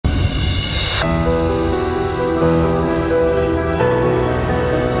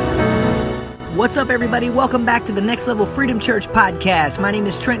What's up, everybody? Welcome back to the Next Level Freedom Church podcast. My name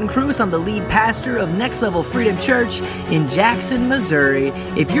is Trenton Cruz. I'm the lead pastor of Next Level Freedom Church in Jackson, Missouri.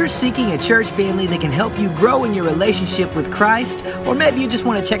 If you're seeking a church family that can help you grow in your relationship with Christ, or maybe you just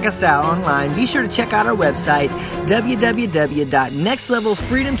want to check us out online, be sure to check out our website,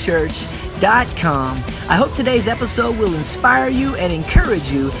 www.nextlevelfreedomchurch.com. I hope today's episode will inspire you and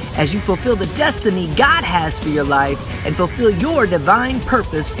encourage you as you fulfill the destiny God has for your life and fulfill your divine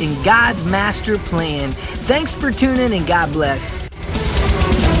purpose in God's master plan. Thanks for tuning in, and God bless.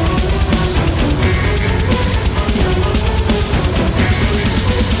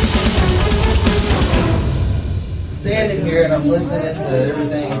 Standing here and I'm listening to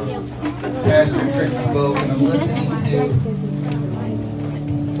everything Pastor Trent spoke, and I'm listening to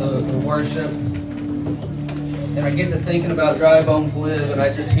the worship, and I get to thinking about Dry Bones Live, and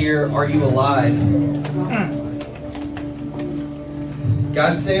I just hear, "Are you alive?"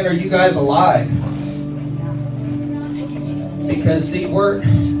 God's saying, "Are you guys alive?" Because see,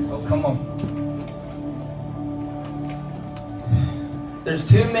 come on. There's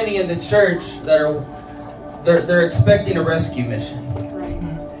too many in the church that are they're expecting a rescue mission.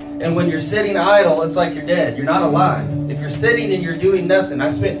 And when you're sitting idle, it's like you're dead. You're not alive. If you're sitting and you're doing nothing, I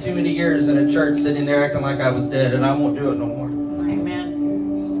spent too many years in a church sitting there acting like I was dead, and I won't do it no more. Amen.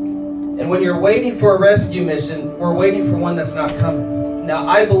 And when you're waiting for a rescue mission, we're waiting for one that's not coming. Now,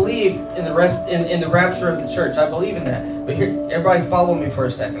 I believe in the rapture of the church. I believe in that. But here, everybody follow me for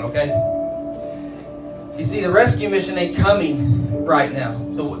a second, okay? You see, the rescue mission ain't coming right now.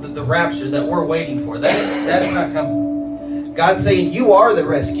 The rapture that we're waiting for, that's not coming. God's saying you are the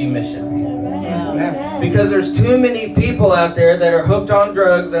rescue mission. Yeah. Because there's too many people out there that are hooked on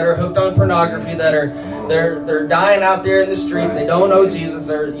drugs, that are hooked on pornography, that are they're dying out there in the streets. They don't know Jesus.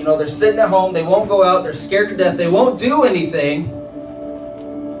 They're sitting at home. They won't go out. They're scared to death. They won't do anything.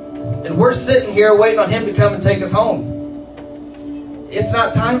 And we're sitting here waiting on Him to come and take us home. It's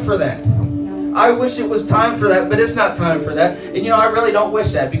not time for that. I wish it was time for that, but it's not time for that. And I really don't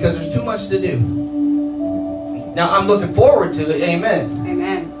wish that, because there's too much to do. Now, I'm looking forward to it. Amen.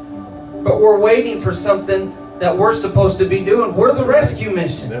 Amen. But we're waiting for something that we're supposed to be doing. We're the rescue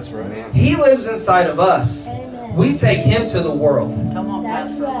mission. That's right. He lives inside of us. Amen. We take Him to the world. Come on,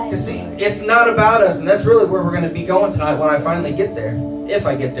 That's Pastor. right. You see, it's not about us, and that's really where we're going to be going tonight when I finally get there. If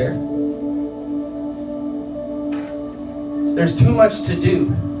I get there. There's too much to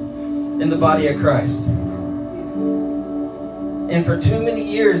do in the body of Christ. And for too many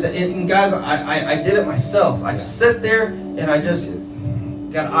years, and guys, I did it myself. I sat there and I just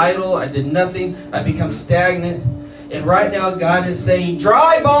got idle. I did nothing. I become stagnant. And right now, God is saying,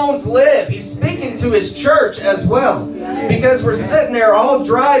 "Dry bones live." He's speaking to His church as well. Because we're sitting there all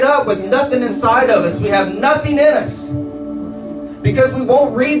dried up with nothing inside of us. We have nothing in us. Because we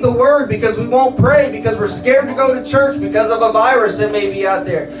won't read the Word, because we won't pray, because we're scared to go to church because of a virus that may be out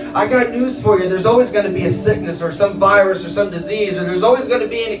there. I got news for you. There's always going to be a sickness or some virus or some disease, or there's always going to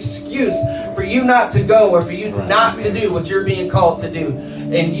be an excuse for you not to go, or for you not to do what you're being called to do.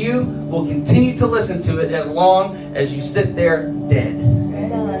 And you will continue to listen to it as long as you sit there dead.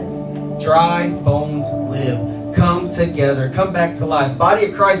 Dry bones live. Come together. Come back to life. Body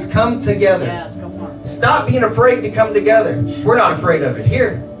of Christ, come together. Yes, come on. Stop being afraid to come together. We're not afraid of it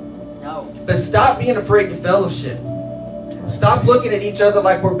here. No. But stop being afraid to fellowship. Stop looking at each other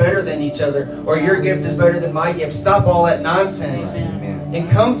like we're better than each other, or your gift is better than my gift. Stop all that nonsense. Amen.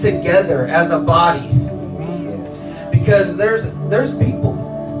 And come together as a body. Because there's people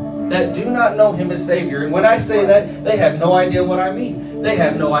that do not know Him as Savior. And when I say that, they have no idea what I mean. They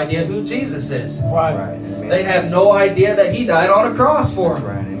have no idea who Jesus is. They have no idea that He died on a cross for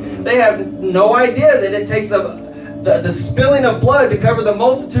them. They have no idea that it takes the spilling of blood to cover the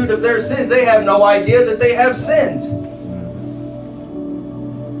multitude of their sins. They have no idea that they have sins.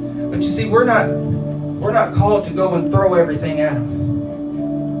 But you see, we're not called to go and throw everything at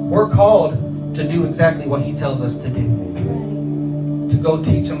Him. We're called to do exactly what He tells us to do. To go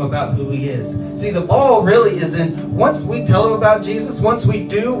teach them about who He is. See, the ball really is in, once we tell them about Jesus, once we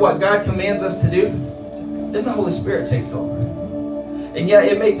do what God commands us to do, then the Holy Spirit takes over. And yeah,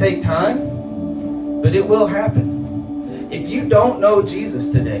 it may take time, but it will happen. If you don't know Jesus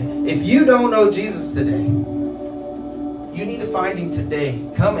today, you need to find Him today.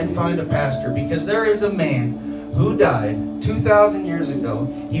 Come and find a pastor, because there is a man who died 2,000 years ago.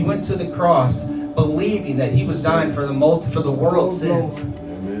 He went to the cross believing that He was dying for the world's sins.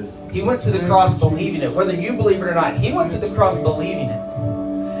 He went to the cross believing it. Whether you believe it or not, He went to the cross believing it.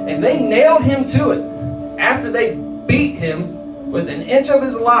 And they nailed Him to it. After they beat Him with an inch of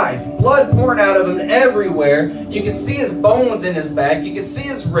his life, blood pouring out of him everywhere. You can see his bones in his back. You can see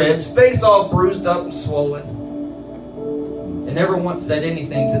his ribs, face all bruised up and swollen. And never once said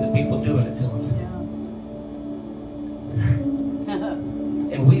anything to the people doing it to him.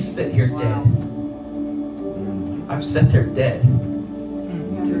 And we sit here dead. I've sat there dead.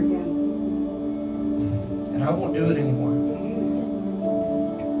 And I won't do it anymore.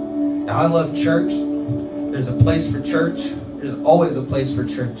 Now, I love church. There's a place for church. There's always a place for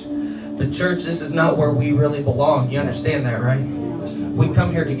church. But church, this is not where we really belong. You understand that, right? We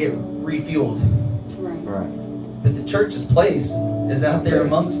come here to get refueled. Right. But the church's place is out there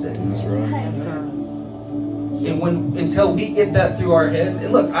amongst it. That's right. And until we get that through our heads,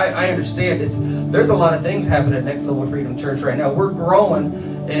 and look, I understand there's a lot of things happening at Next Level Freedom Church right now. We're growing,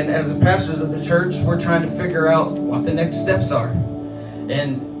 and as the pastors of the church, we're trying to figure out what the next steps are.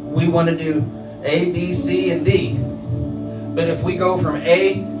 And we want to do A, B, C, and D. But if we go from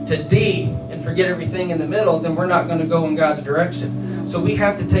A to D and forget everything in the middle, then we're not going to go in God's direction. So we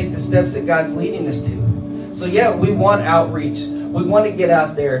have to take the steps that God's leading us to. So yeah, we want outreach. We want to get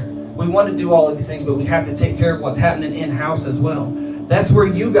out there. We want to do all of these things, but we have to take care of what's happening in-house as well. That's where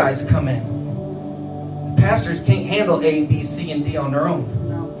you guys come in. The pastors can't handle A, B, C, and D on their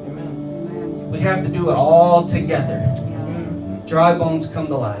own. We have to do it all together. Dry bones come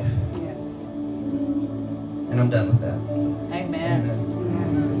to life. And I'm done with that. Amen.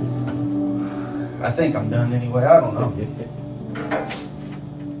 I think I'm done anyway. I don't know.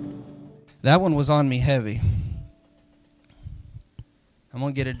 That one was on me heavy. I'm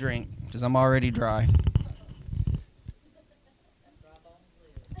going to get a drink because I'm already dry.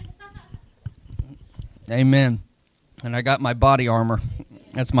 Amen. And I got my body armor.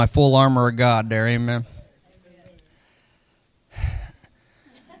 That's my full armor of God there. Amen.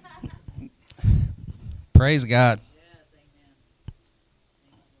 Praise God.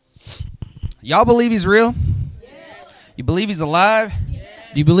 Y'all believe he's real? You believe he's alive?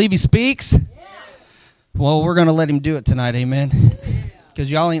 Do you believe he speaks? Well, we're going to let him do it tonight. Amen. Because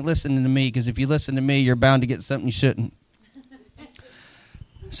y'all ain't listening to me, because if you listen to me, you're bound to get something you shouldn't.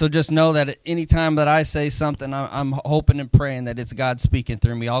 So just know that at any time that I say something, I'm hoping and praying that it's God speaking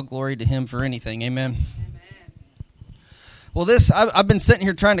through me. All glory to him for anything. Amen. Well, I've been sitting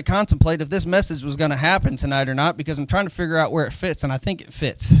here trying to contemplate if this message was going to happen tonight or not, because I'm trying to figure out where it fits, and I think it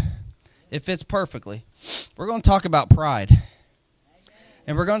fits. It fits perfectly. We're going to talk about pride.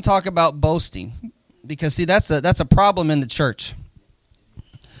 And we're going to talk about boasting. Because, see, that's a problem in the church.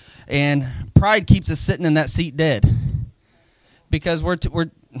 And pride keeps us sitting in that seat dead. Because we're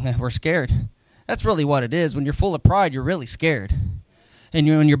scared. That's really what it is. When you're full of pride, you're really scared. And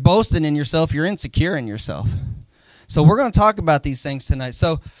when you're boasting in yourself, you're insecure in yourself. So we're going to talk about these things tonight.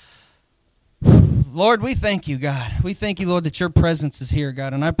 So, Lord, we thank you, God. We thank you, Lord, that your presence is here,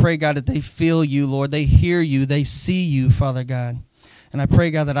 God. And I pray, God, that they feel you, Lord. They hear you. They see you, Father God. And I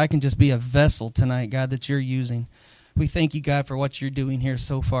pray, God, that I can just be a vessel tonight, God, that you're using. We thank you, God, for what you're doing here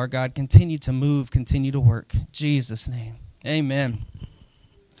so far, God. Continue to move, continue to work. In Jesus' name, amen.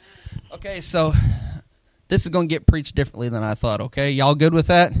 Okay, so this is going to get preached differently than I thought, okay? Y'all good with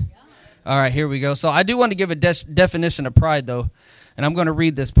that? Yeah. All right, here we go. So I do want to give a definition of pride, though, and I'm going to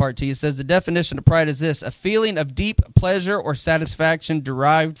read this part to you. It says the definition of pride is this: a feeling of deep pleasure or satisfaction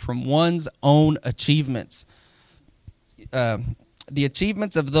derived from one's own achievements. The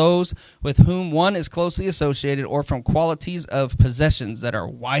achievements of those with whom one is closely associated, or from qualities of possessions that are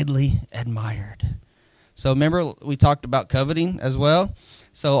widely admired. So remember, we talked about coveting as well.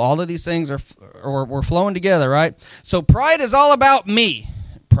 So all of these things we're flowing together, right? So pride is all about me.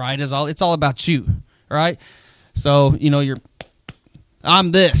 It's all about you, right? So,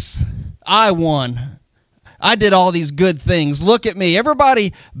 I'm this. I won. I did all these good things. Look at me.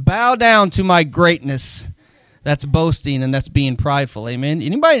 Everybody bow down to my greatness. That's boasting, and that's being prideful. Amen.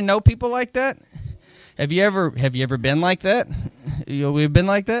 Anybody know people like that? Have you ever been like that? We've been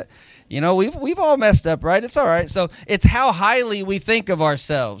like that. We've all messed up, right? It's all right. So it's how highly we think of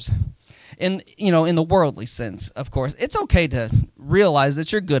ourselves. In the worldly sense, of course. It's okay to realize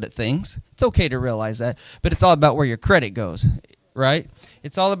that you're good at things. It's okay to realize that, but it's all about where your credit goes, right?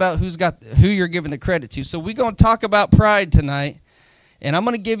 It's all about who you're giving the credit to. So we're going to talk about pride tonight. And I'm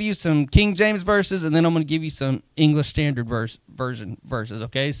going to give you some King James verses, and then I'm going to give you some English Standard Version verses,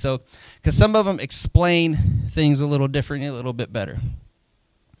 okay? So, because some of them explain things a little differently, a little bit better.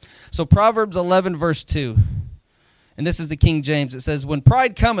 So, Proverbs 11, verse 2. And this is the King James. It says, when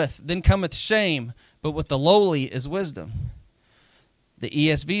pride cometh, then cometh shame, but with the lowly is wisdom. The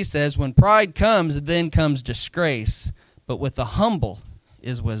ESV says, when pride comes, then comes disgrace, but with the humble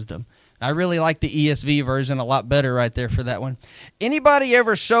is wisdom. I really like the ESV version a lot better right there for that one. Anybody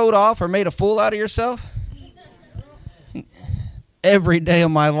ever showed off or made a fool out of yourself? Every day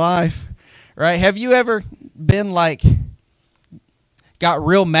of my life, right? Have you ever been like, got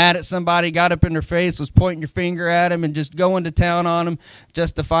real mad at somebody, got up in their face, was pointing your finger at them and just going to town on them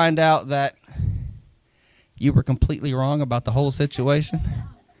just to find out that you were completely wrong about the whole situation?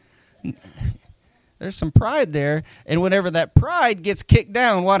 There's some pride there, and whenever that pride gets kicked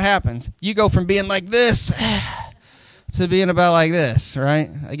down, what happens? You go from being like this to being about like this, right?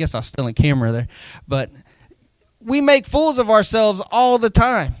 I guess I was still in camera there, but we make fools of ourselves all the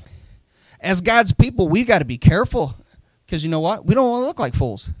time. As God's people, we've got to be careful, because you know what? We don't want to look like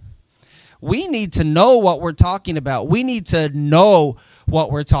fools. We need to know what we're talking about. We need to know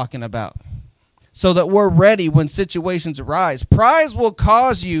what we're talking about so that we're ready when situations arise. Pride will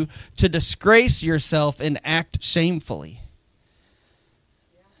cause you to disgrace yourself and act shamefully.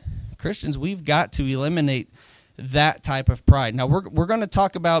 Christians, we've got to eliminate that type of pride. Now, we're going to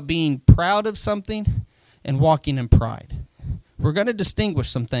talk about being proud of something and walking in pride. We're going to distinguish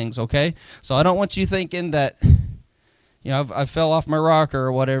some things, okay? So I don't want you thinking that, I fell off my rocker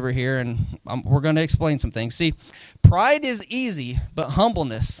or whatever here, and we're going to explain some things. See, pride is easy, but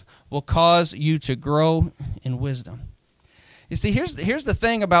humbleness will cause you to grow in wisdom. You see, here's the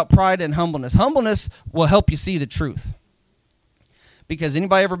thing about pride and humbleness. Humbleness will help you see the truth. Because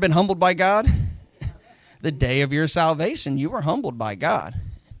anybody ever been humbled by God? The day of your salvation, you were humbled by God.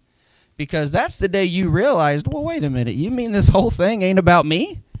 Because that's the day you realized, well, wait a minute, you mean this whole thing ain't about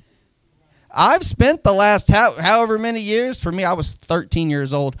me? I've spent the last however many years, for me, I was 13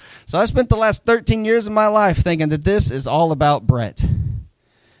 years old. So I spent the last 13 years of my life thinking that this is all about Brett.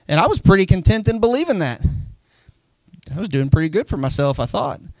 And I was pretty content in believing that. I was doing pretty good for myself, I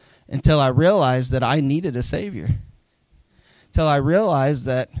thought, until I realized that I needed a Savior. Until I realized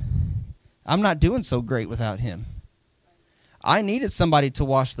that I'm not doing so great without Him. I needed somebody to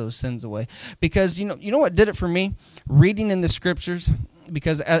wash those sins away. Because, you know what did it for me? Reading in the Scriptures.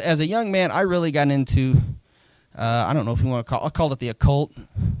 Because as a young man, I really got into, I don't know if you want to I'll call it the occult.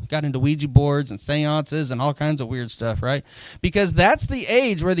 Got into Ouija boards and seances and all kinds of weird stuff, right? Because that's the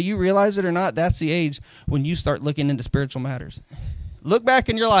age, whether you realize it or not, that's the age when you start looking into spiritual matters. Look back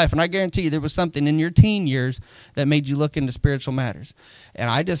in your life, and I guarantee you there was something in your teen years that made you look into spiritual matters. And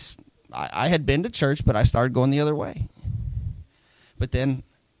I had been to church, but I started going the other way. But then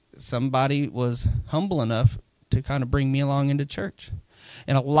somebody was humble enough to kind of bring me along into church.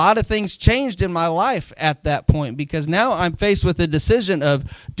 And a lot of things changed in my life at that point, because now I'm faced with the decision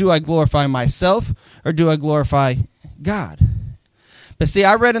of, do I glorify myself or do I glorify God? But see,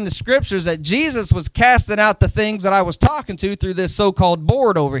 I read in the Scriptures that Jesus was casting out the things that I was talking to through this so-called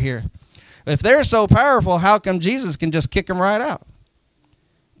board over here. If they're so powerful, how come Jesus can just kick them right out?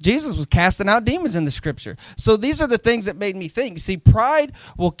 Jesus was casting out demons in the Scripture. So these are the things that made me think. See, pride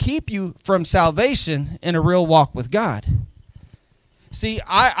will keep you from salvation in a real walk with God. See,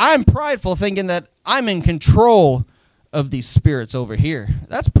 I'm prideful thinking that I'm in control of these spirits over here.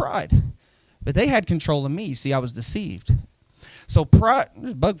 That's pride. But they had control of me. See, I was deceived. So pride,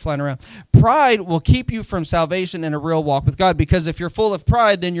 there's a bug flying around. Pride will keep you from salvation in a real walk with God, because if you're full of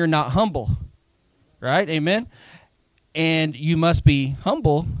pride, then you're not humble. Right? Amen? And you must be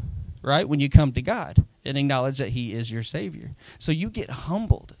humble, right, when you come to God and acknowledge that He is your Savior. So you get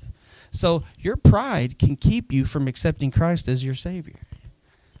humbled. So your pride can keep you from accepting Christ as your Savior.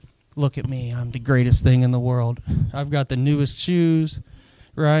 Look at me. I'm the greatest thing in the world. I've got the newest shoes,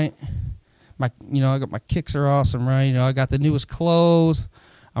 right? I got my kicks are awesome, right? I got the newest clothes.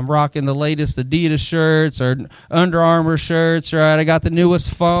 I'm rocking the latest Adidas shirts or Under Armour shirts, right? I got the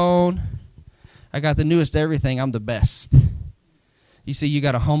newest phone. I got the newest everything. I'm the best. You see, you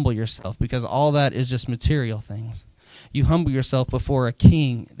got to humble yourself, because all that is just material things. You humble yourself before a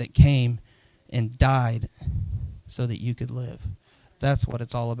king that came and died so that you could live. That's what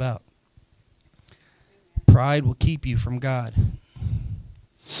it's all about. Pride will keep you from God.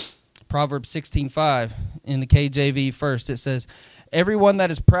 Proverbs 16:5 in the KJV first, it says, everyone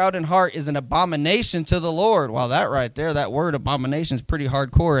that is proud in heart is an abomination to the Lord. Well, that right there, that word abomination is pretty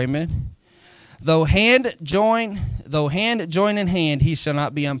hardcore, amen? Though hand join in hand, he shall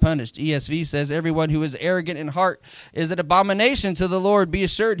not be unpunished. ESV says, everyone who is arrogant in heart is an abomination to the Lord. Be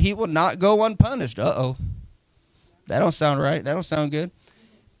assured he will not go unpunished. Uh-oh. That don't sound right. That don't sound good.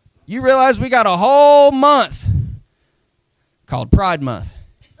 You realize we got a whole month called Pride Month.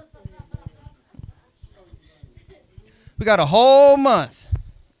 We got a whole month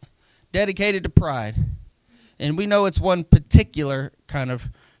dedicated to pride. And we know it's one particular kind of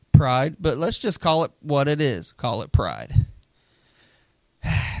pride, but let's just call it what it is. Call it pride.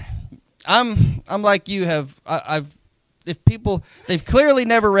 I'm like you have. If people, they've clearly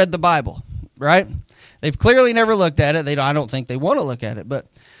never read the Bible, right? They've clearly never looked at it. I don't think they want to look at it. But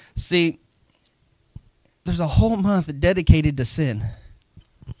see, there's a whole month dedicated to sin.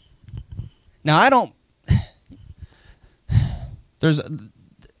 Now, I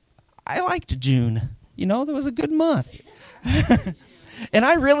liked June. There was a good month. And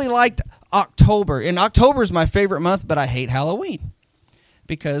I really liked October. And October is my favorite month, but I hate Halloween.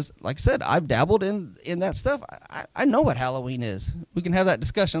 Because, like I said, I've dabbled in that stuff. I know what Halloween is. We can have that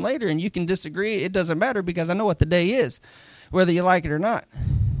discussion later, and you can disagree. It doesn't matter because I know what the day is, whether you like it or not.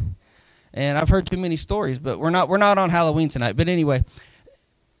 And I've heard too many stories, but we're not on Halloween tonight. But anyway,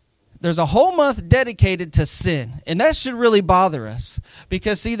 there's a whole month dedicated to sin, and that should really bother us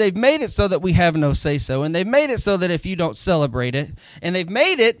because, see, they've made it so that we have no say-so, and they've made it so that if you don't celebrate it, and they've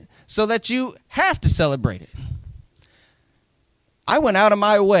made it so that you have to celebrate it. I went out of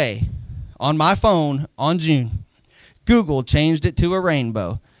my way on my phone on June. Google changed it to a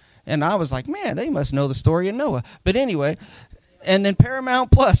rainbow, and I was like, man, they must know the story of Noah. But anyway, and then Paramount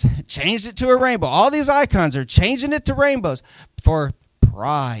Plus changed it to a rainbow. All these icons are changing it to rainbows for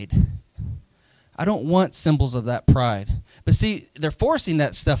pride. I don't want symbols of that pride. But see, they're forcing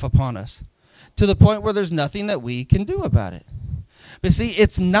that stuff upon us to the point where there's nothing that we can do about it. But see,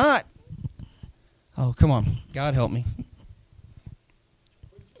 it's not, oh, come on, God help me.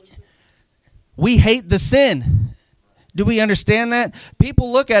 We hate the sin. Do we understand that?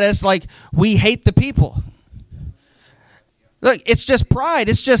 People look at us like we hate the people. Look, it's just pride.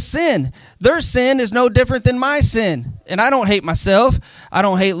 It's just sin. Their sin is no different than my sin. And I don't hate myself. I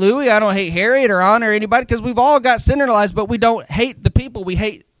don't hate Louie. I don't hate Harriet or Anna or anybody because we've all got sin in our lives, but we don't hate the people. We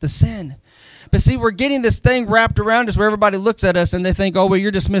hate the sin. But see, we're getting this thing wrapped around us where everybody looks at us and they think, oh, well,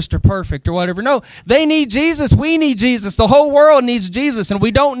 you're just Mr. Perfect or whatever. No, they need Jesus. We need Jesus. The whole world needs Jesus, and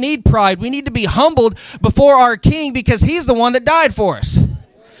we don't need pride. We need to be humbled before our King because he's the one that died for us.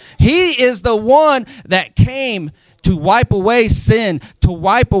 He is the one that came to wipe away sin, to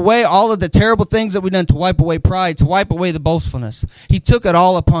wipe away all of the terrible things that we've done, to wipe away pride, to wipe away the boastfulness. He took it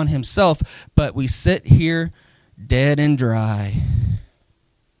all upon himself, but we sit here dead and dry.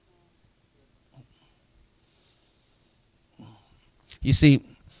 You see,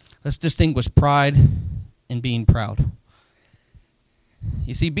 let's distinguish pride and being proud.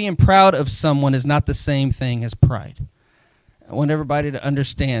 You see, being proud of someone is not the same thing as pride. I want everybody to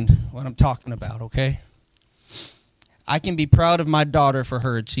understand what I'm talking about, okay? I can be proud of my daughter for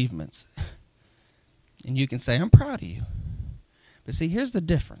her achievements. And you can say, I'm proud of you. But see, here's the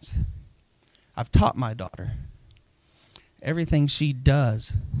difference. I've taught my daughter everything she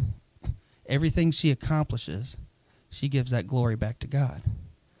does, everything she accomplishes, she gives that glory back to God.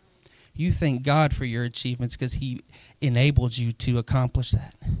 You thank God for your achievements because he enabled you to accomplish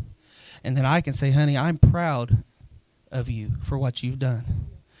that. And then I can say, honey, I'm proud of you for what you've done.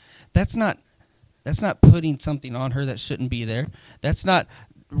 That's not putting something on her that shouldn't be there. That's not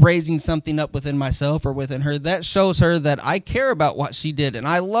raising something up within myself or within her. That shows her that I care about what she did and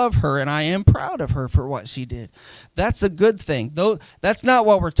I love her and I am proud of her for what she did. That's a good thing. Though that's not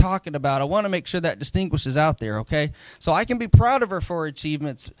what we're talking about. I want to make sure that distinguishes out there, okay? So I can be proud of her for her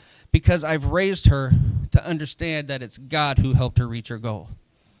achievements because I've raised her to understand that it's God who helped her reach her goal.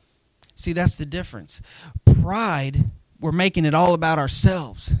 See, that's the difference. Pride, we're making it all about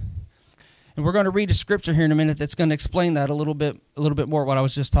ourselves. And we're going to read a scripture here in a minute that's going to explain that a little bit more what I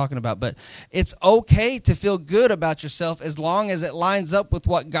was just talking about. But it's okay to feel good about yourself as long as it lines up with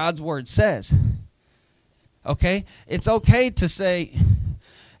what God's word says. Okay? It's okay to say,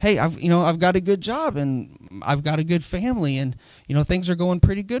 hey, I've got a good job and I've got a good family and things are going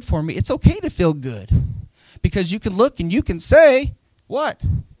pretty good for me. It's okay to feel good because you can look and you can say, what?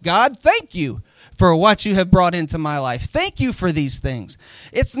 God, thank you for what you have brought into my life. Thank you for these things.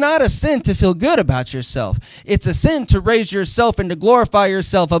 It's not a sin to feel good about yourself. It's a sin to raise yourself and to glorify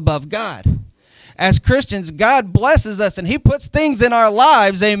yourself above God. As Christians, God blesses us and he puts things in our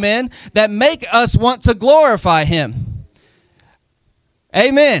lives, amen, that make us want to glorify him.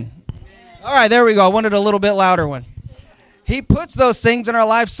 Amen. All right, there we go. I wanted a little bit louder one. He puts those things in our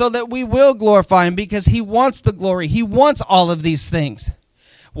lives so that we will glorify him because he wants the glory. He wants all of these things.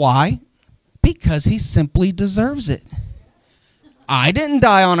 Why? Because he simply deserves it. I didn't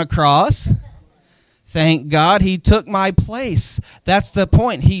die on a cross. Thank God he took my place. That's the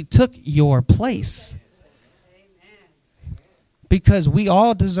point. He took your place. Because we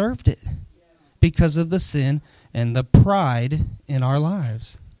all deserved it. Because of the sin and the pride in our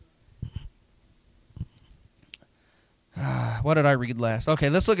lives. What did I read last? Okay,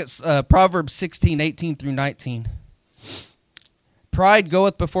 let's look at Proverbs 16:18 through 19. Pride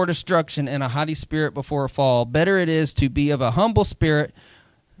goeth before destruction, and a haughty spirit before a fall. Better it is to be of a humble spirit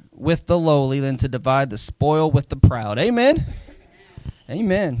with the lowly than to divide the spoil with the proud. Amen?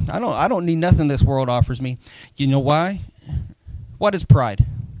 Amen. I don't need nothing this world offers me. You know why? What is pride?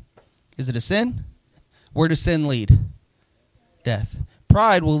 Is it a sin? Where does sin lead? Death.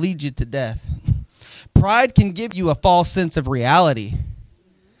 Pride will lead you to death. Pride can give you a false sense of reality.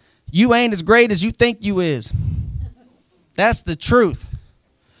 You ain't as great as you think you is. That's the truth.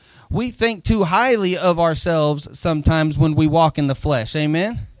 We think too highly of ourselves sometimes when we walk in the flesh.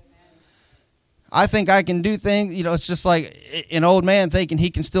 Amen? I think I can do things, it's just like an old man thinking he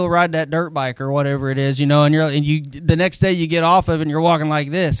can still ride that dirt bike or whatever it is, and you the next day you get off of it and you're walking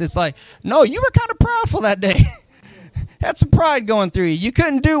like this. It's like, no, you were kind of proudful that day. Had some pride going through you. You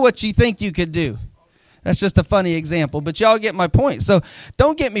couldn't do what you think you could do. That's just a funny example, but y'all get my point. So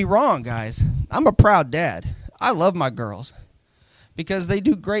don't get me wrong, guys. I'm a proud dad. I love my girls because they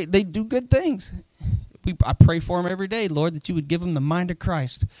do great. They do good things. I pray for them every day, Lord, that you would give them the mind of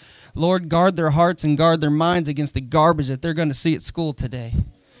Christ. Lord, guard their hearts and guard their minds against the garbage that they're going to see at school today.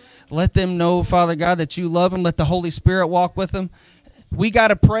 Let them know, Father God, that you love them. Let the Holy Spirit walk with them. We got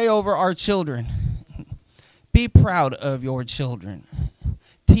to pray over our children. Be proud of your children.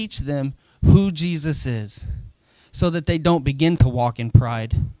 Teach them who Jesus is so that they don't begin to walk in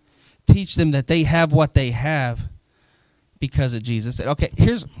pride. Teach them that they have what they have because of Jesus. Okay,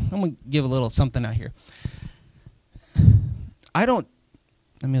 I'm going to give a little something out here.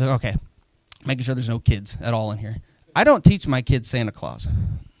 Making sure there's no kids at all in here. I don't teach my kids Santa Claus.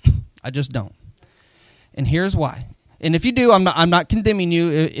 I just don't. And here's why. And if you do, I'm not condemning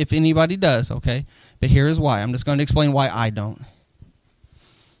you if anybody does, okay? But here is why. I'm just going to explain why I don't.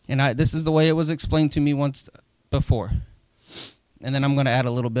 And this is the way it was explained to me once before. And then I'm going to add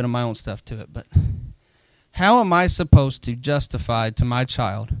a little bit of my own stuff to it. But how am I supposed to justify to my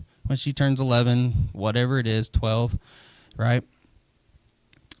child when she turns 11, whatever it is, 12, right,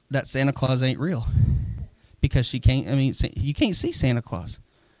 that Santa Claus ain't real? Because you can't see Santa Claus.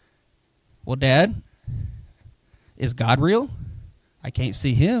 Well, Dad, is God real? I can't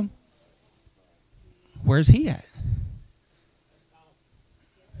see him. Where's he at?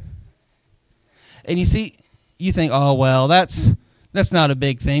 And you see, you think, oh, well, that's not a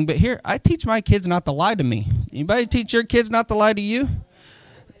big thing. But here, I teach my kids not to lie to me. Anybody teach your kids not to lie to you?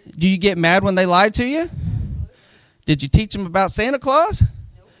 Do you get mad when they lie to you? Did you teach them about Santa Claus?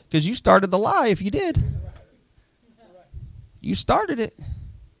 Because you started the lie if you did. You started it.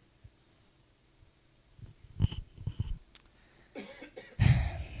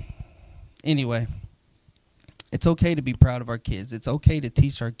 Anyway, it's okay to be proud of our kids. It's okay to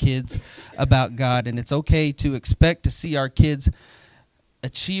teach our kids about God, and it's okay to expect to see our kids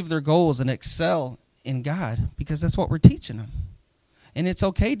achieve their goals and excel in God because that's what we're teaching them. And it's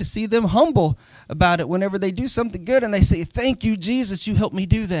okay to see them humble about it whenever they do something good and they say, thank you, Jesus, you helped me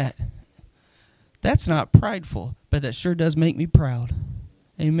do that. That's not prideful, but that sure does make me proud.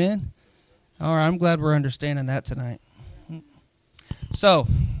 Amen? All right, I'm glad we're understanding that tonight. So,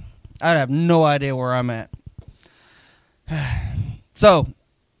 I have no idea where I'm at. So,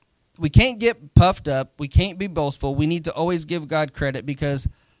 we can't get puffed up. We can't be boastful. We need to always give God credit because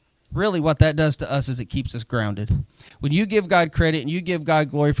really what that does to us is it keeps us grounded. When you give God credit and you give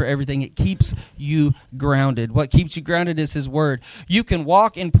God glory for everything, it keeps you grounded. What keeps you grounded is his word. You can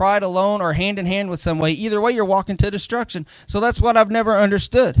walk in pride alone or hand in hand with some way. Either way, you're walking to destruction. So that's what I've never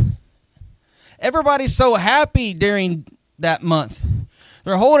understood. Everybody's so happy during that month.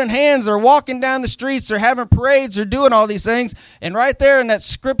 They're holding hands, they're walking down the streets, they're having parades, they're doing all these things. And right there in that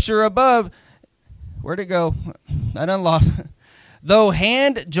scripture above, where'd it go? I done lost. Though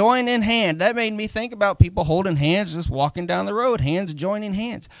hand join in hand. That made me think about people holding hands, just walking down the road, hands joining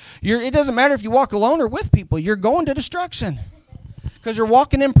hands. It doesn't matter if you walk alone or with people. You're going to destruction because you're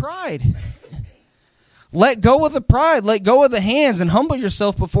walking in pride. Let go of the pride. Let go of the hands and humble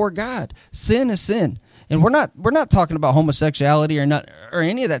yourself before God. Sin is sin. And we're not talking about homosexuality or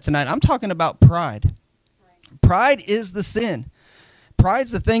any of that tonight. I'm talking about pride. Pride is the sin.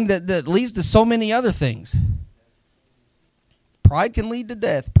 Pride's the thing that leads to so many other things. Pride can lead to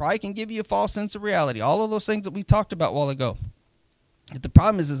death. Pride can give you a false sense of reality. All of those things that we talked about a while ago. But the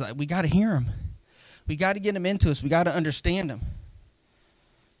problem is we got to hear them. We got to get them into us. We got to understand them.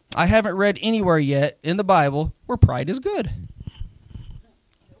 I haven't read anywhere yet in the Bible where pride is good.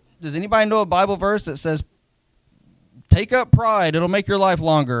 Does anybody know a Bible verse that says, take up pride, it'll make your life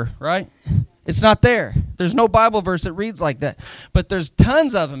longer, right? It's not there. There's no Bible verse that reads like that. But there's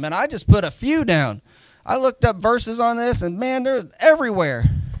tons of them, and I just put a few down. I looked up verses on this, and man, they're everywhere.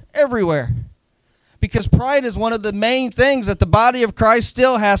 Everywhere. Because pride is one of the main things that the body of Christ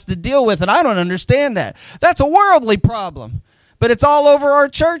still has to deal with, and I don't understand that. That's a worldly problem, but it's all over our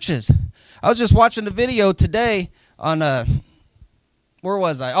churches. I was just watching a video today on where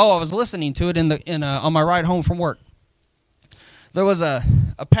was I? Oh, I was listening to it on my ride home from work. There was a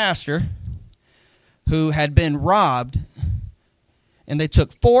pastor who had been robbed, and they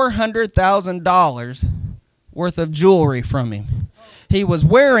took $400,000 worth of jewelry from him. He was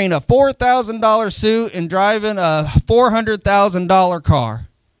wearing a $4,000 suit and driving a $400,000 car.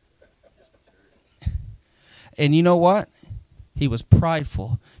 And you know what? He was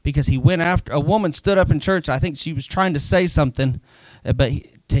prideful because he went after, a woman stood up in church. I think she was trying to say something, but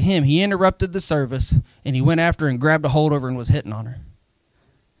to him, he interrupted the service, and he went after her and grabbed a hold of her and was hitting on her.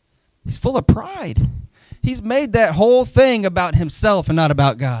 He's full of pride. He's made that whole thing about himself and not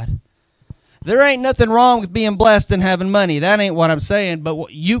about God. There ain't nothing wrong with being blessed and having money. That ain't what I'm saying,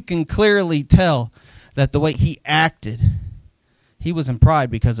 but you can clearly tell that the way he acted, he was in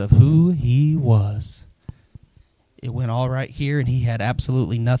pride because of who he was. It went all right here, and he had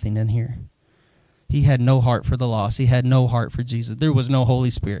absolutely nothing in here. He had no heart for the lost. He had no heart for Jesus. There was no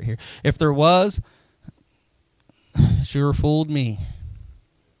Holy Spirit here. If there was, sure fooled me.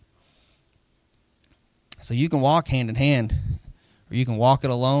 So you can walk hand in hand, or you can walk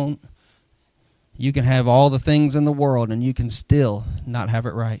it alone. You can have all the things in the world, and you can still not have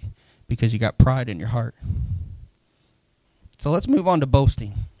it right because you got pride in your heart. So let's move on to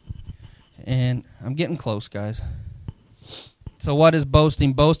boasting. And I'm getting close, guys. So what is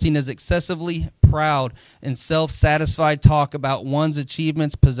boasting? Boasting is excessively proud and self-satisfied talk about one's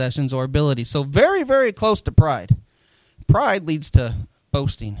achievements, possessions, or abilities. So very, very close to pride. Pride leads to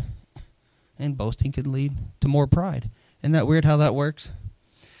boasting. And boasting could lead to more pride. Isn't that weird how that works?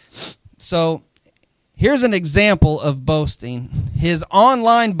 So here's an example of boasting. His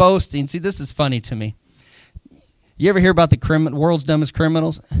online boasting. See, this is funny to me. You ever hear about the world's dumbest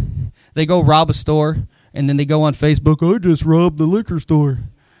criminals? They go rob a store, and then they go on Facebook, I just robbed the liquor store.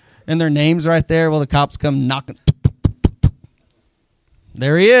 And their name's right there. Well, the cops come knocking.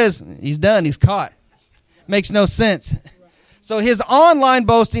 There he is. He's done. He's caught. Makes no sense. So his online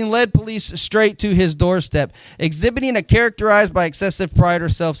boasting led police straight to his doorstep, exhibiting a characterized by excessive pride or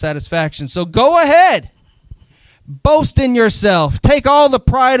self-satisfaction. So go ahead. Boast in yourself. Take all the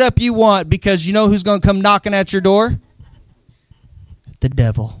pride up you want, because you know who's going to come knocking at your door? The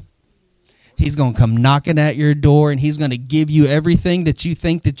devil. He's going to come knocking at your door, and he's going to give you everything that you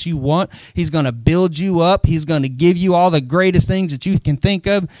think that you want. He's going to build you up. He's going to give you all the greatest things that you can think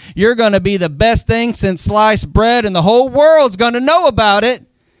of. You're going to be the best thing since sliced bread, and the whole world's going to know about it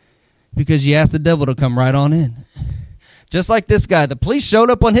because you asked the devil to come right on in. Just like this guy. The police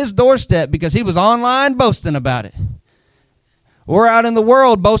showed up on his doorstep because he was online boasting about it. We're out in the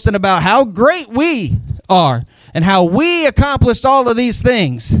world boasting about how great we are and how we accomplished all of these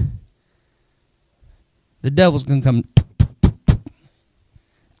things. The devil's going to come,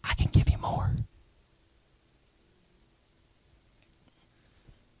 I can give you more.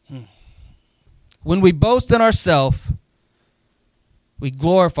 When we boast in ourselves, we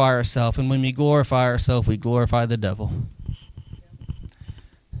glorify ourselves. And when we glorify ourselves, we glorify the devil.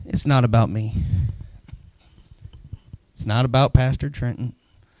 It's not about me. It's not about Pastor Trenton.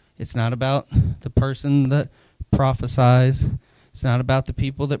 It's not about the person that prophesies. It's not about the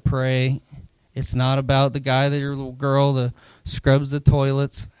people that pray. It's not about the guy that your little girl that scrubs the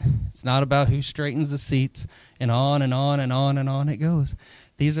toilets. It's not about who straightens the seats, and on and on and on and on it goes.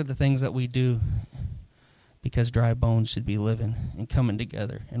 These are the things that we do because dry bones should be living and coming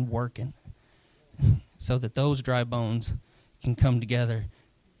together and working so that those dry bones can come together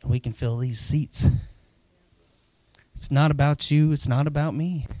and we can fill these seats. It's not about you. It's not about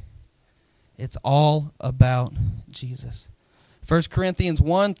me. It's all about Jesus. 1 Corinthians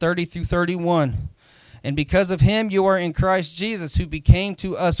 1, 30 through 31. And because of him you are in Christ Jesus, who became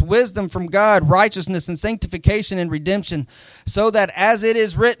to us wisdom from God, righteousness and sanctification and redemption, so that as it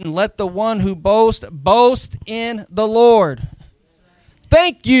is written, let the one who boasts, boast in the Lord.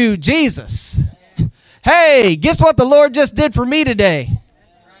 Thank you, Jesus. Hey, guess what the Lord just did for me today?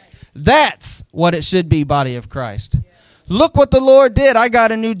 That's what it should be, body of Christ. Look what the Lord did. I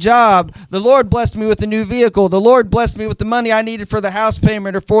got a new job. The Lord blessed me with a new vehicle. The Lord blessed me with the money I needed for the house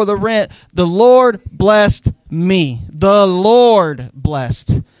payment or for the rent. The Lord blessed me. The Lord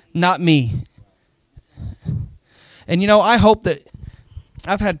blessed, not me. And, I hope that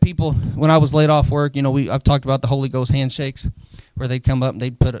I've had people, when I was laid off work, I've talked about the Holy Ghost handshakes, where they'd come up and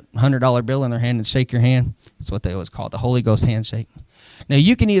they'd put a $100 bill in their hand and shake your hand. That's what they always call it, the Holy Ghost handshake. Now,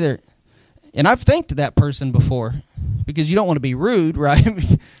 you can either, and I've thanked that person before, because you don't want to be rude, right?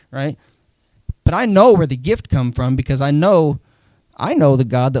 Right? But I know where the gift come from because I know the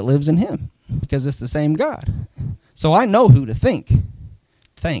God that lives in him because it's the same God. So I know who to think.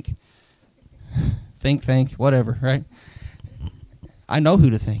 Think, whatever, right? I know who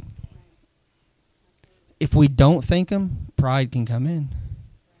to think. If we don't think him, pride can come in.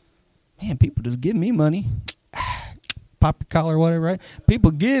 Man, people just give me money. Pop your collar, whatever, right?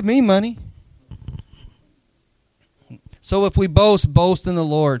 People give me money. So if we boast in the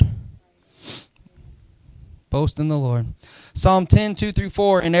Lord. Boast in the Lord. Psalm 10,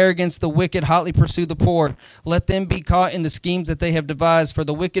 2-4, in arrogance the wicked hotly pursue the poor. Let them be caught in the schemes that they have devised. For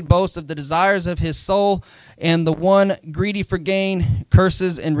the wicked boasts of the desires of his soul, and the one greedy for gain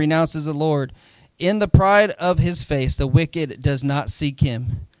curses and renounces the Lord. In the pride of his face the wicked does not seek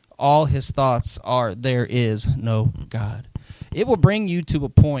him. All his thoughts are, there is no God. It will bring you to a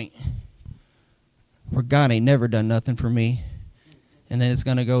point where God ain't never done nothing for me. And then it's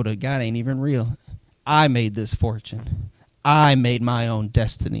going to go to, God ain't even real. I made this fortune. I made my own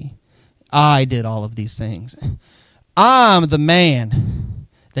destiny. I did all of these things. I'm the man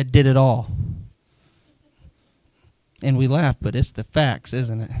that did it all. And we laugh, but it's the facts,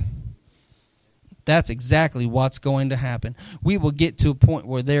 isn't it? That's exactly what's going to happen. We will get to a point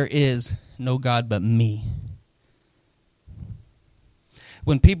where there is no God but me.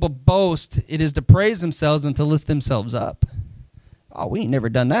 When people boast, it is to praise themselves and to lift themselves up. Oh, we ain't never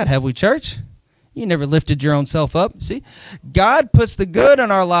done that, have we, church? You never lifted your own self up. See, God puts the good in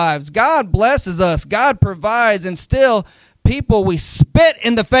our lives. God blesses us. God provides. And still, people, we spit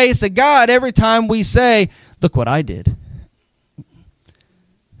in the face of God every time we say, look what I did.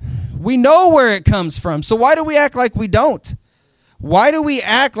 We know where it comes from. So why do we act like we don't? Why do we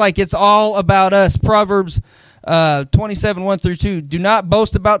act like it's all about us? Proverbs 27, 1-2. Do not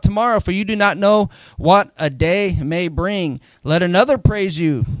boast about tomorrow, for you do not know what a day may bring. Let another praise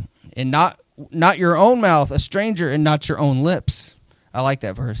you, and not your own mouth, a stranger, and not your own lips. I like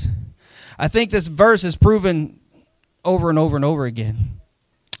that verse. I think this verse is proven over and over and over again.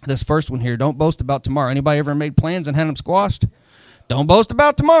 This first one here, don't boast about tomorrow. Anybody ever made plans and had them squashed? Don't boast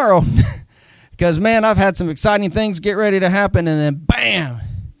about tomorrow. Because, man, I've had some exciting things get ready to happen, and then, bam,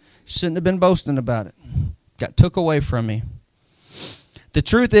 shouldn't have been boasting about it. Got took away from me. The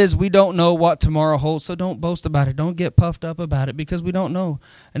truth is we don't know what tomorrow holds, so don't boast about it. Don't get puffed up about it because we don't know.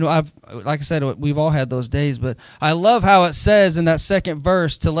 And like I said, we've all had those days, but I love how it says in that second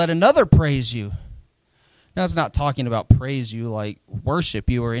verse to let another praise you. Now, it's not talking about praise you like worship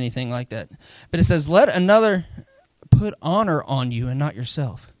you or anything like that, but it says let another put honor on you and not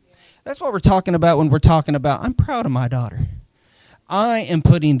yourself. That's what we're talking about when we're talking about I'm proud of my daughter. I am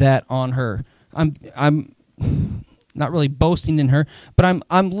putting that on her. I'm not really boasting in her, but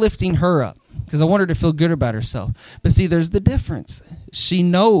I'm lifting her up because I want her to feel good about herself. But see, there's the difference. She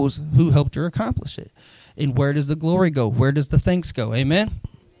knows who helped her accomplish it. And where does the glory go? Where does the thanks go? Amen?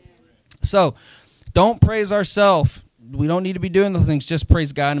 So don't praise ourselves. We don't need to be doing those things. Just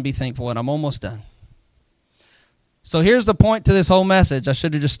praise God and be thankful. And I'm almost done. So here's the point to this whole message. I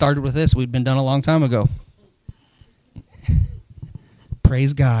should have just started with this. We'd been done a long time ago.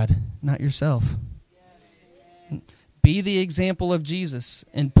 Praise God, not yourself. Be the example of Jesus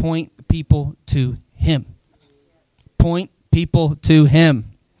and point people to him. Point people to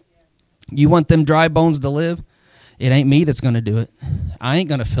him. You want them dry bones to live? It ain't me that's going to do it. I ain't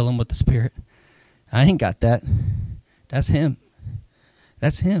going to fill them with the Spirit. I ain't got that. That's him.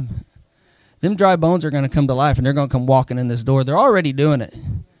 That's him. Them dry bones are going to come to life, and they're going to come walking in this door. They're already doing it.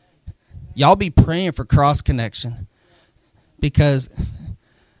 Y'all be praying for cross connection because...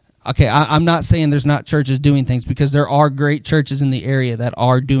 Okay, I'm not saying there's not churches doing things because there are great churches in the area that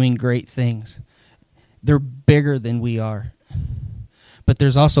are doing great things. They're bigger than we are. But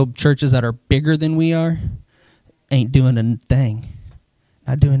there's also churches that are bigger than we are, ain't doing a thing,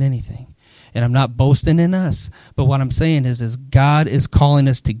 not doing anything. And I'm not boasting in us, but what I'm saying is God is calling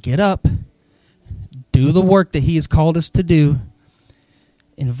us to get up, do the work that he has called us to do,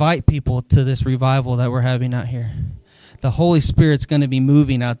 invite people to this revival that we're having out here. The Holy Spirit's going to be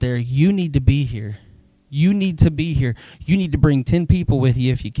moving out there. You need to be here. You need to be here. You need to bring 10 people with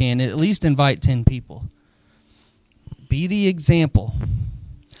you if you can. At least invite 10 people. Be the example.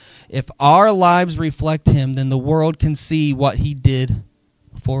 If our lives reflect him, then the world can see what he did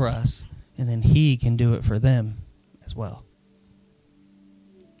for us. And then he can do it for them as well.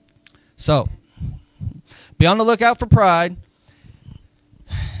 So, be on the lookout for pride.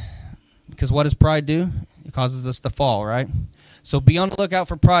 Because what does pride do? It causes us to fall, right? So be on the lookout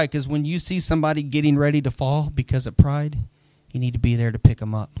for pride, because when you see somebody getting ready to fall because of pride, you need to be there to pick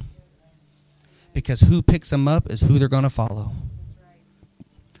them up. Because who picks them up is who they're going to follow.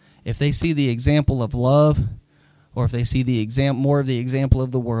 if they see the example of love, or if they see the more of the example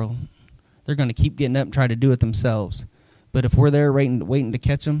of the world, they're going to keep getting up and try to do it themselves. But if we're there waiting to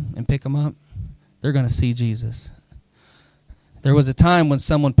catch them and pick them up, they're going to see Jesus. There was a time when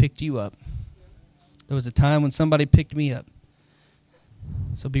someone picked you up. There was a time when somebody picked me up.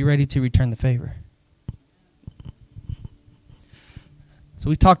 So be ready to return the favor. So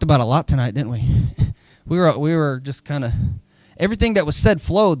we talked about a lot tonight, didn't we? We were just kind of, everything that was said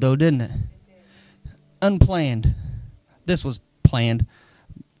flowed though, didn't it? Unplanned. This was planned,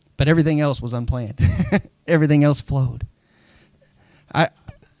 but everything else was unplanned. Everything else flowed.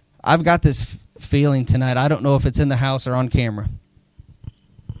 I've got this feeling tonight. I don't know if it's in the house or on camera.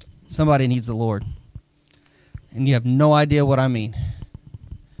 Somebody needs the Lord. And you have no idea what I mean.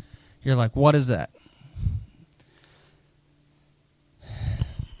 You're like, what is that?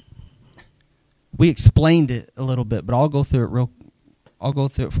 We explained it a little bit, but I'll go through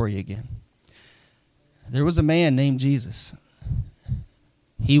it for you again. There was a man named Jesus.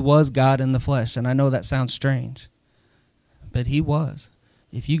 He was God in the flesh, and I know that sounds strange, but he was.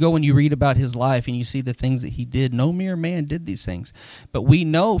 If you go and you read about his life and you see the things that he did, no mere man did these things. But we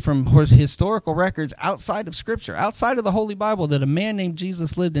know from historical records outside of Scripture, outside of the Holy Bible, that a man named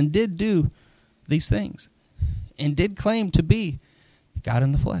Jesus lived and did do these things and did claim to be God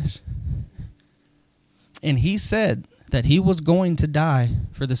in the flesh. And he said that he was going to die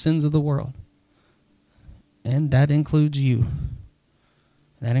for the sins of the world. And that includes you.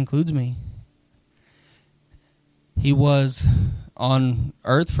 That includes me. He was on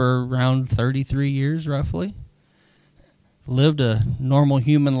earth for around 33 years, roughly. Lived a normal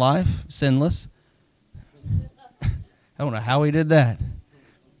human life, sinless. I don't know how he did that,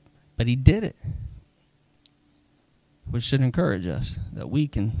 but he did it. Which should encourage us that we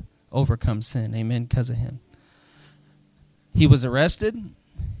can overcome sin. Amen, because of him. He was arrested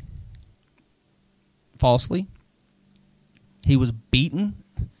falsely. He was beaten.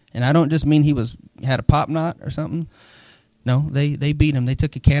 And I don't just mean he had a pop knot or something. No, they beat him. They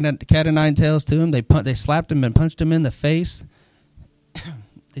took a cat of nine tails to him. They slapped him and punched him in the face.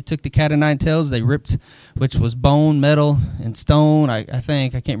 They took the cat of nine tails. They ripped, which was bone, metal, and stone, I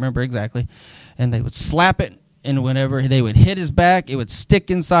think. I can't remember exactly. And they would slap it, and whenever they would hit his back, it would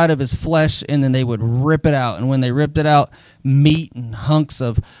stick inside of his flesh, and then they would rip it out. And when they ripped it out, meat and hunks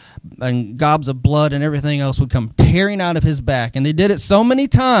and gobs of blood and everything else would come tearing out of his back. And they did it so many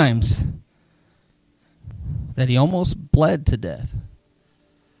times that he almost bled to death.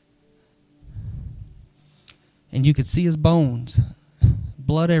 And you could see his bones,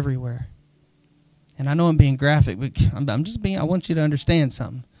 blood everywhere. And I know I'm being graphic, but I want you to understand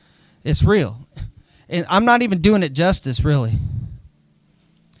something. It's real. And I'm not even doing it justice, really.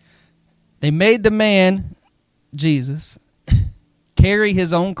 They made the man, Jesus, carry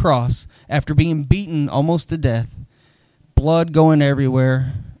his own cross after being beaten almost to death, blood going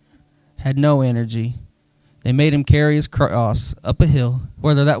everywhere, had no energy. They made him carry his cross up a hill,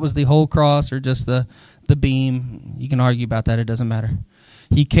 whether that was the whole cross or just the beam. You can argue about that. It doesn't matter.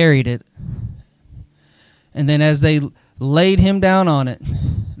 He carried it. And then as they laid him down on it,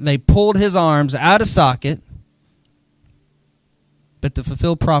 they pulled his arms out of socket. But to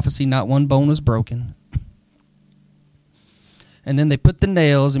fulfill prophecy, not one bone was broken. And then they put the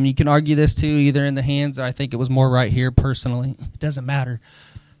nails, and you can argue this too, either in the hands, or I think it was more right here personally. It doesn't matter.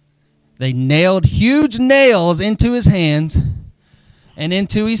 They nailed huge nails into his hands and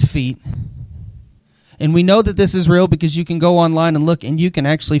into his feet. And we know that this is real because you can go online and look, and you can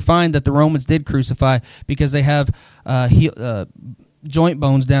actually find that the Romans did crucify, because they have joint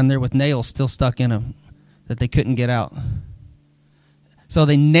bones down there with nails still stuck in them that they couldn't get out. So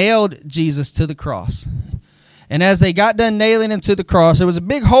they nailed Jesus to the cross. And as they got done nailing him to the cross, there was a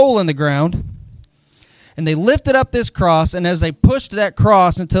big hole in the ground. And they lifted up this cross, and as they pushed that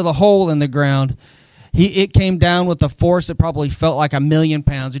cross into the hole in the ground, it came down with a force that probably felt like 1,000,000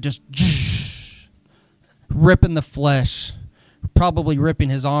 pounds. It just ripping the flesh, probably ripping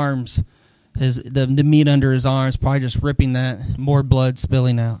his arms, the meat under his arms, probably just ripping that, more blood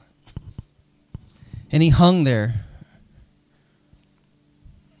spilling out. And he hung there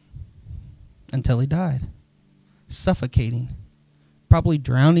until he died, suffocating, probably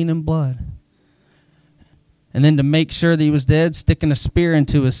drowning in blood. And then to make sure that he was dead, sticking a spear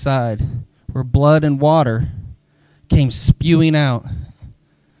into his side, where blood and water came spewing out.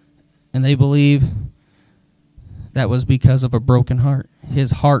 And they believe that was because of a broken heart.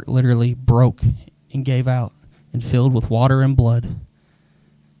 His heart literally broke and gave out and filled with water and blood.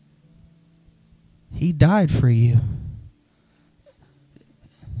 He died for you.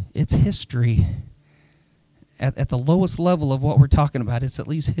 It's history. at the lowest level of what we're talking about, it's at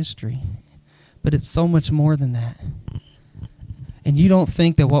least history. But it's so much more than that. And you don't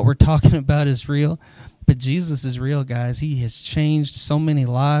think that what we're talking about is real, but Jesus is real, guys. He has changed so many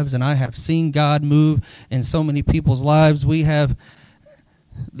lives, and I have seen God move in so many people's lives. We have,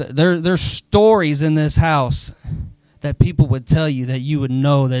 there's stories in this house that people would tell you that you would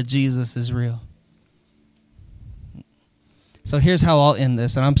know that Jesus is real. So here's how I'll end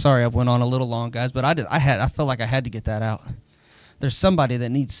this, and I'm sorry I've went on a little long, guys, but I felt like I had to get that out. There's somebody that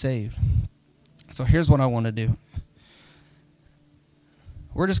needs saved. So here's what I want to do.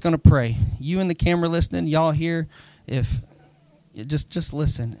 We're just going to pray. You in the camera listening, y'all here, if you just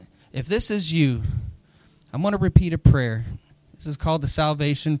listen. If this is you, I'm going to repeat a prayer. This is called the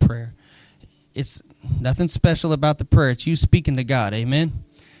salvation prayer. It's nothing special about the prayer. It's you speaking to God. Amen.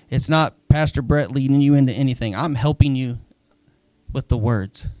 It's not Pastor Brett leading you into anything. I'm helping you with the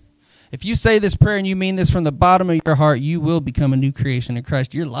words. If you say this prayer and you mean this from the bottom of your heart, you will become a new creation in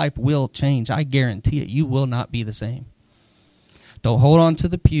Christ. Your life will change. I guarantee it. You will not be the same. Don't hold on to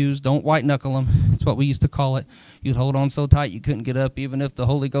the pews. Don't white knuckle them. That's what we used to call it. You'd hold on so tight you couldn't get up even if the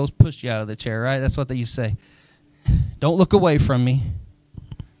Holy Ghost pushed you out of the chair, right? That's what they used to say. Don't look away from me.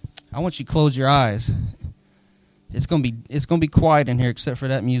 I want you to close your eyes. It's gonna be quiet in here except for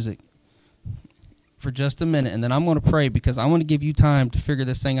that music for just a minute, and then I'm going to pray because I want to give you time to figure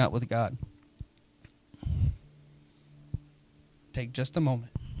this thing out with God. Take just a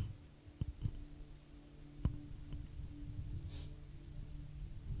moment.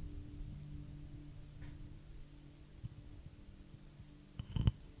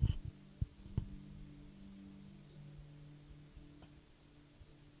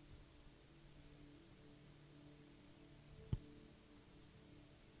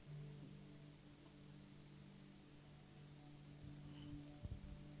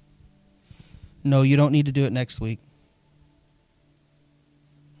 No, you don't need to do it next week.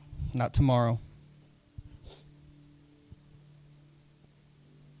 Not tomorrow.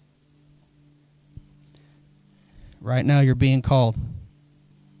 Right now you're being called.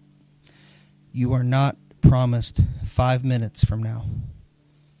 You are not promised 5 minutes from now.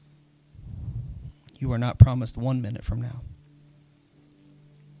 You are not promised 1 minute from now.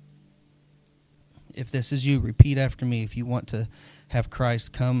 If this is you, repeat after me. If you want to have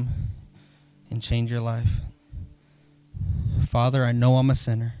Christ come and change your life. Father, I know I'm a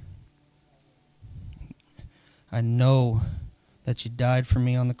sinner. I know that you died for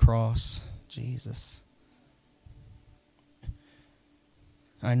me on the cross, Jesus.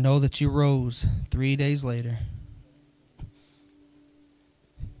 I know that you rose 3 days later.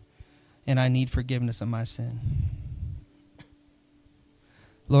 And I need forgiveness of my sin.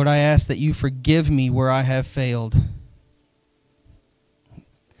 Lord, I ask that you forgive me where I have failed.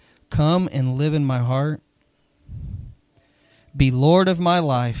 Come and live in my heart. Be Lord of my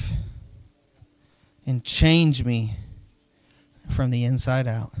life. And change me from the inside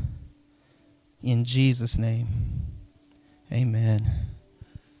out. In Jesus' name, amen.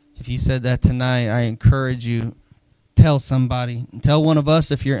 If you said that tonight, I encourage you, tell somebody. Tell one of us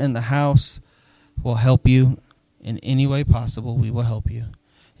if you're in the house. We'll help you in any way possible. We will help you.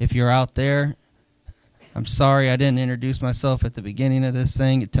 If you're out there, I'm sorry I didn't introduce myself at the beginning of this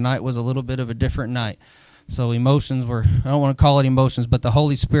thing. Tonight was a little bit of a different night. So emotions were, I don't want to call it emotions, but the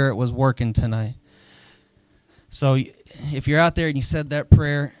Holy Spirit was working tonight. So if you're out there and you said that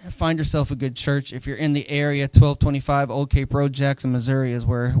prayer, find yourself a good church. If you're in the area, 1225 Old Cape Road, Jackson, Missouri is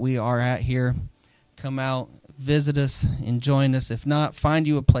where we are at here. Come out, visit us, and join us. If not, find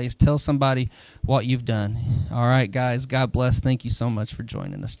you a place. Tell somebody what you've done. All right, guys, God bless. Thank you so much for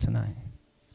joining us tonight.